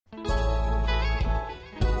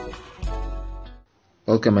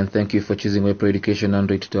Welcome and thank you for choosing Web Pro Education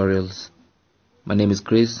Android tutorials. My name is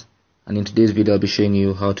Chris, and in today's video I'll be showing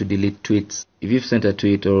you how to delete tweets. If you've sent a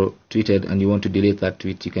tweet or tweeted and you want to delete that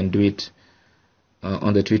tweet, you can do it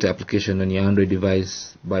on the Twitter application on your Android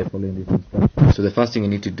device by following these instructions. So the first thing you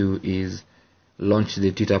need to do is launch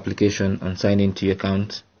the Twitter application and sign into your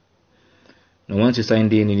account. Now once you're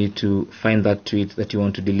signed in, you need to find that tweet that you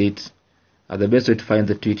want to delete. The best way to find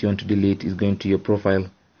the tweet you want to delete is going to your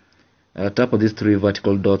profile. Tap on these three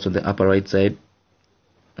vertical dots on the upper right side,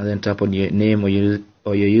 and then tap on your name or your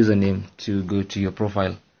username to go to your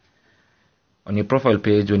profile. On your profile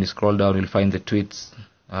page, when you scroll down, you'll find the tweets.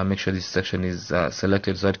 Make sure this section is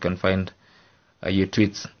selected so that you can find your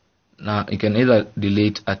tweets. Now you can either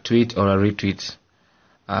delete a tweet or a retweet.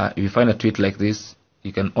 If you find a tweet like this,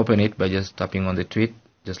 you can open it by just tapping on the tweet,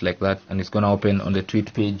 just like that, and it's going to open on the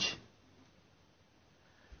tweet page.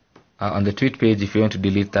 On the tweet page, if you want to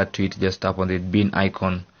delete that tweet, just tap on the bin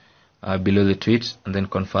icon below the tweet and then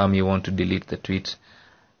confirm you want to delete the tweet,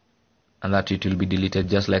 and that tweet will be deleted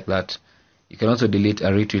just like that. You can also delete a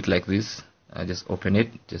retweet like this. Just open it,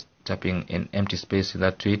 just tapping in empty space in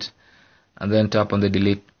that tweet, and then tap on the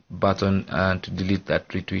delete button to delete that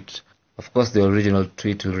retweet. Of course, the original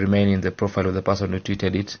tweet will remain in the profile of the person who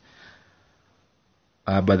tweeted it,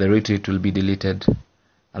 but the retweet will be deleted.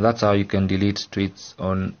 And that's how you can delete tweets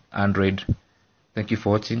on Android. Thank you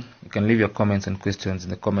for watching. You can leave your comments and questions in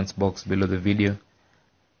the comments box below the video,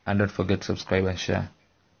 and don't forget to subscribe and share.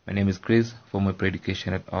 My name is Chris from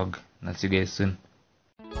webproeducation.org, and I'll see you guys soon.